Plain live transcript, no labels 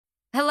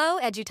Hello,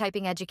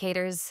 EduTyping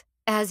Educators.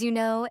 As you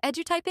know,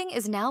 EduTyping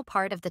is now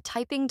part of the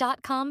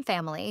Typing.com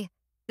family.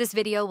 This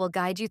video will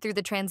guide you through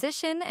the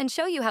transition and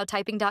show you how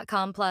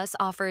Typing.com Plus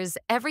offers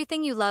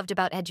everything you loved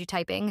about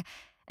EduTyping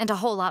and a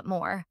whole lot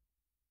more.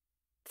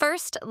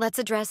 First, let's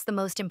address the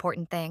most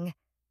important thing.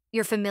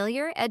 Your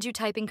familiar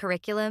EduTyping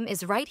curriculum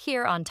is right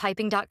here on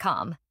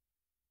Typing.com.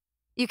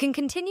 You can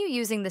continue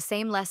using the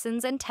same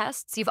lessons and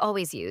tests you've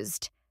always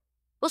used.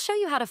 We'll show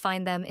you how to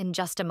find them in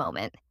just a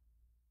moment.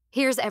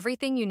 Here's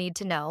everything you need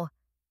to know.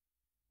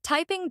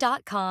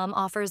 Typing.com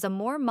offers a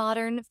more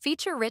modern,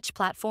 feature-rich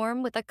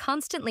platform with a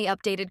constantly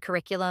updated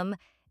curriculum,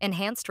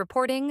 enhanced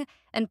reporting,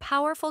 and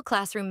powerful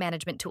classroom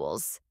management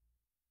tools.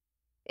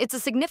 It's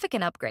a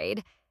significant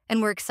upgrade, and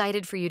we're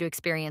excited for you to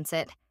experience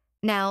it.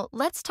 Now,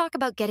 let's talk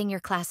about getting your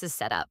classes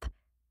set up.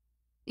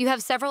 You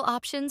have several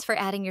options for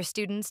adding your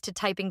students to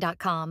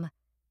Typing.com.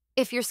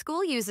 If your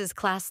school uses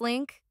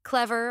ClassLink,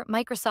 Clever,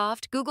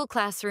 Microsoft, Google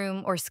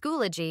Classroom, or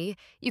Schoology,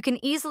 you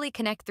can easily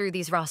connect through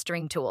these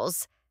rostering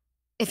tools.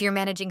 If you're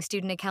managing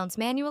student accounts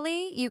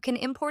manually, you can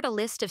import a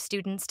list of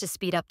students to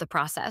speed up the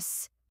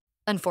process.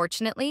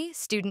 Unfortunately,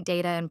 student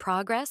data and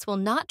progress will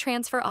not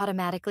transfer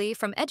automatically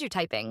from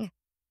EduTyping.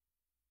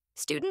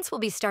 Students will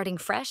be starting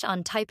fresh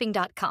on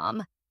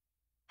Typing.com.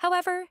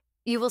 However,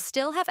 you will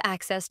still have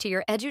access to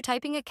your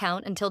EduTyping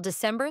account until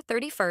December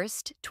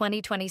 31st,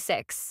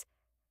 2026.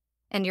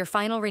 And your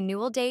final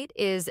renewal date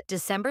is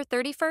December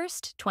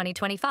 31st,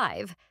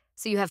 2025,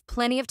 so you have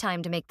plenty of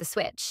time to make the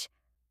switch.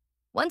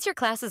 Once your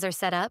classes are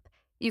set up,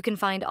 you can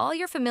find all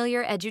your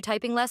familiar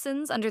EduTyping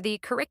lessons under the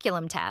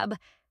Curriculum tab.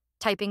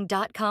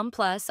 Typing.com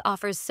Plus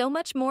offers so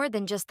much more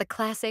than just the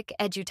classic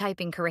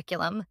EduTyping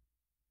curriculum.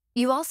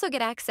 You also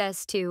get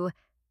access to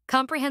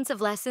comprehensive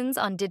lessons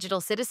on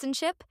digital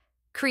citizenship,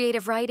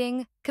 creative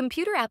writing,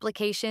 computer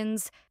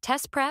applications,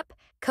 test prep,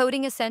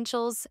 coding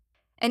essentials,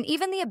 and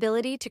even the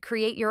ability to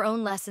create your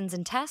own lessons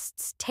and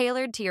tests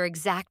tailored to your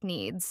exact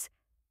needs.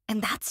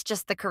 And that's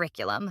just the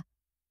curriculum.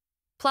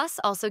 Plus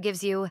also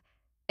gives you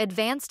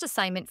advanced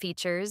assignment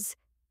features,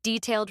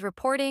 detailed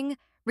reporting,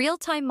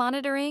 real-time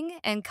monitoring,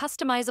 and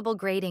customizable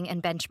grading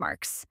and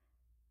benchmarks.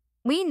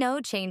 We know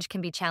change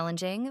can be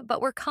challenging,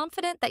 but we're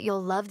confident that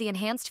you'll love the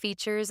enhanced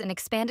features and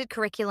expanded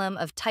curriculum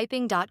of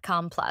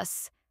Typing.com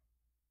Plus.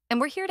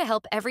 And we're here to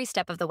help every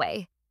step of the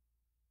way.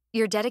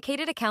 Your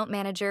dedicated account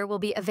manager will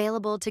be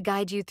available to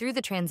guide you through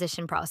the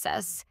transition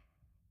process.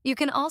 You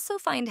can also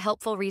find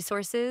helpful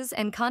resources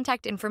and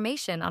contact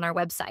information on our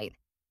website.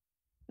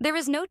 There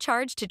is no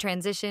charge to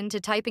transition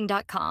to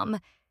Typing.com,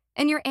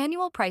 and your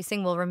annual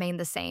pricing will remain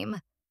the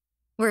same.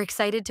 We're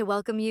excited to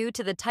welcome you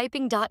to the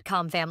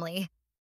Typing.com family.